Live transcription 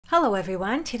Hello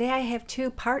everyone. Today I have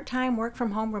two part-time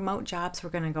work-from-home remote jobs we're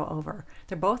going to go over.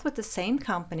 They're both with the same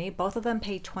company. Both of them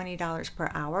pay $20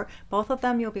 per hour. Both of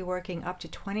them you'll be working up to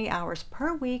 20 hours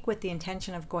per week with the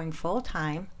intention of going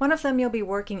full-time. One of them you'll be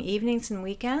working evenings and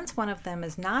weekends. One of them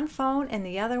is non-phone and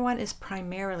the other one is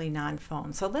primarily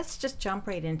non-phone. So let's just jump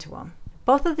right into them.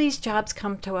 Both of these jobs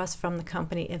come to us from the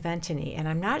company Eventini, and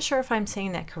I'm not sure if I'm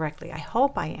saying that correctly. I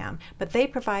hope I am, but they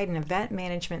provide an event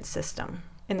management system.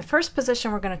 And the first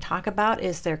position we're going to talk about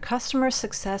is their Customer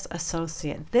Success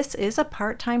Associate. This is a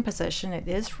part-time position. It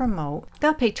is remote.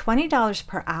 They'll pay $20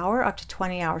 per hour up to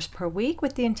 20 hours per week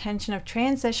with the intention of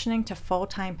transitioning to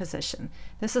full-time position.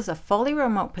 This is a fully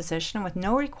remote position with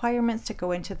no requirements to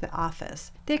go into the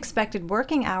office. The expected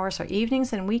working hours are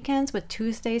evenings and weekends with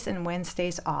Tuesdays and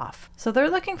Wednesdays off. So they're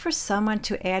looking for someone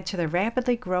to add to the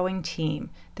rapidly growing team.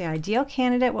 The ideal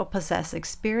candidate will possess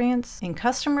experience in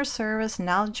customer service,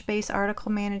 knowledge-based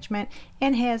article management,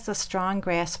 and has a strong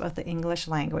grasp of the English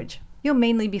language. You'll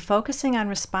mainly be focusing on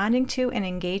responding to and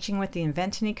engaging with the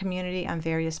Eventini community on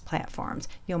various platforms.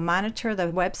 You'll monitor the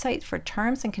website for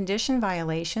terms and condition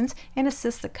violations and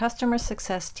assist the customer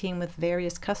success team with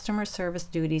various customer service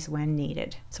duties when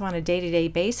needed. So on a day-to-day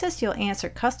basis, you'll answer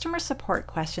customer support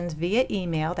questions via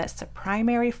email. That's the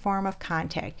primary form of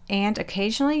contact. And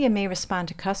occasionally you may respond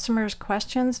to customers'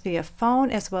 questions via phone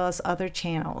as well as other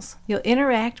channels. You'll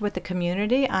interact with the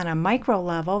community on a micro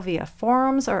level via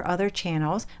forums or other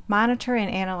channels, monitor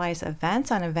and analyze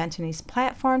events on Eventini's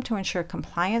platform to ensure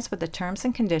compliance with the terms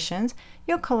and conditions.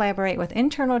 You'll collaborate with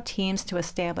internal teams to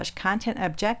establish content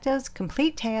objectives,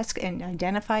 complete tasks, and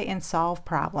identify and solve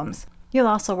problems. You'll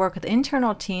also work with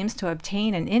internal teams to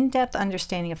obtain an in-depth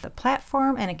understanding of the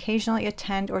platform and occasionally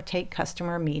attend or take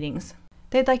customer meetings.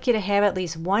 They'd like you to have at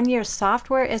least 1 year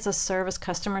software as a service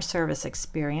customer service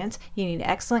experience. You need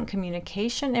excellent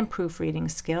communication and proofreading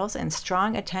skills and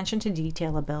strong attention to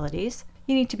detail abilities.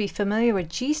 You need to be familiar with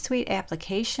G Suite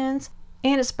applications,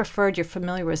 and it's preferred you're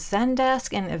familiar with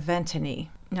Zendesk and Eventini.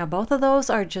 Now both of those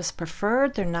are just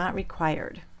preferred, they're not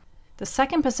required. The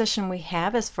second position we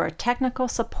have is for a technical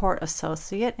support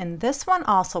associate, and this one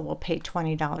also will pay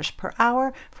 $20 per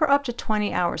hour for up to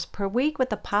 20 hours per week with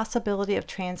the possibility of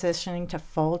transitioning to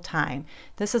full-time.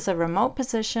 This is a remote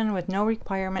position with no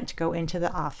requirement to go into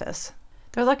the office.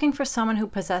 They're looking for someone who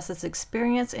possesses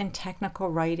experience in technical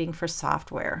writing for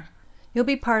software. You'll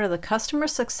be part of the customer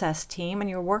success team and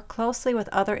you'll work closely with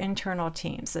other internal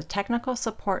teams. The technical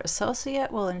support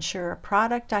associate will ensure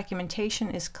product documentation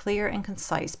is clear and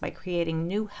concise by creating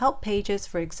new help pages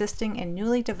for existing and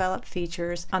newly developed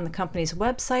features on the company's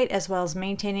website as well as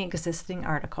maintaining existing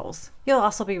articles. You'll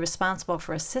also be responsible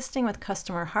for assisting with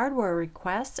customer hardware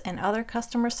requests and other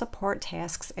customer support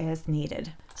tasks as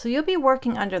needed. So you'll be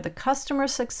working under the customer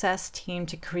success team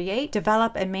to create,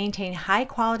 develop, and maintain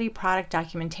high-quality product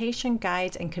documentation,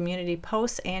 guides, and community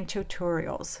posts and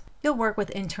tutorials. You'll work with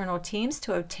internal teams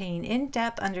to obtain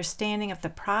in-depth understanding of the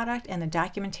product and the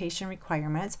documentation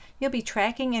requirements. You'll be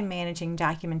tracking and managing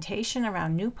documentation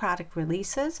around new product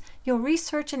releases. You'll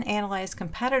research and analyze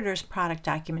competitors' product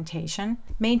documentation,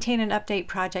 maintain and update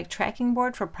project tracking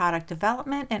board for product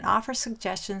development, and offer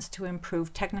suggestions to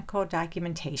improve technical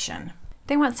documentation.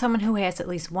 They want someone who has at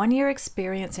least 1 year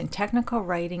experience in technical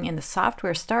writing in the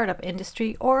software startup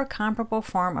industry or a comparable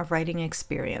form of writing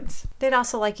experience. They'd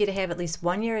also like you to have at least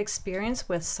 1 year experience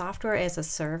with software as a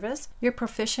service. You're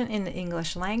proficient in the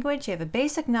English language. You have a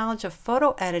basic knowledge of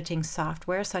photo editing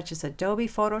software such as Adobe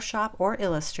Photoshop or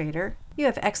Illustrator. You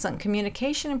have excellent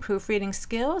communication and proofreading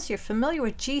skills. You're familiar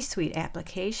with G Suite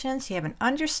applications. You have an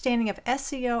understanding of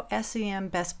SEO, SEM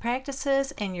best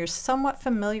practices, and you're somewhat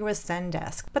familiar with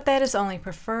Zendesk. But that is only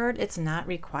preferred, it's not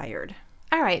required.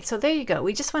 Alright, so there you go.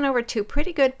 We just went over two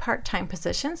pretty good part-time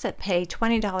positions that pay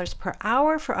 $20 per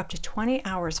hour for up to 20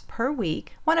 hours per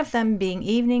week, one of them being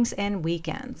evenings and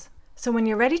weekends. So when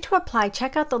you're ready to apply,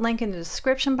 check out the link in the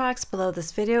description box below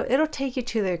this video. It'll take you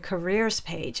to their careers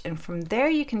page, and from there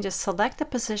you can just select the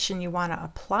position you want to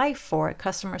apply for,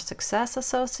 Customer Success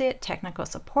Associate, Technical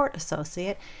Support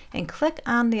Associate, and click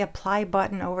on the apply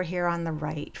button over here on the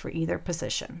right for either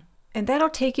position. And that'll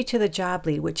take you to the job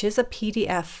lead, which is a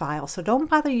PDF file. So don't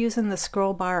bother using the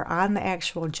scroll bar on the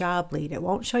actual job lead. It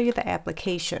won't show you the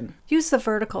application. Use the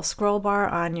vertical scroll bar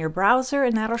on your browser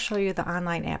and that'll show you the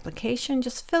online application.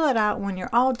 Just fill it out. When you're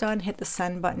all done, hit the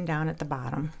send button down at the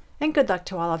bottom. And good luck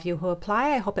to all of you who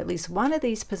apply. I hope at least one of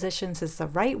these positions is the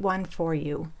right one for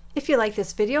you. If you like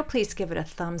this video, please give it a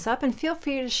thumbs up and feel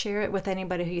free to share it with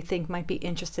anybody who you think might be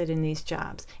interested in these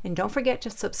jobs. And don't forget to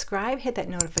subscribe, hit that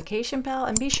notification bell,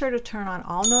 and be sure to turn on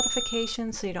all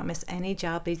notifications so you don't miss any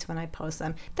job leads when I post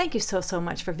them. Thank you so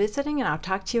much for visiting, and I'll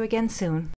talk to you again soon.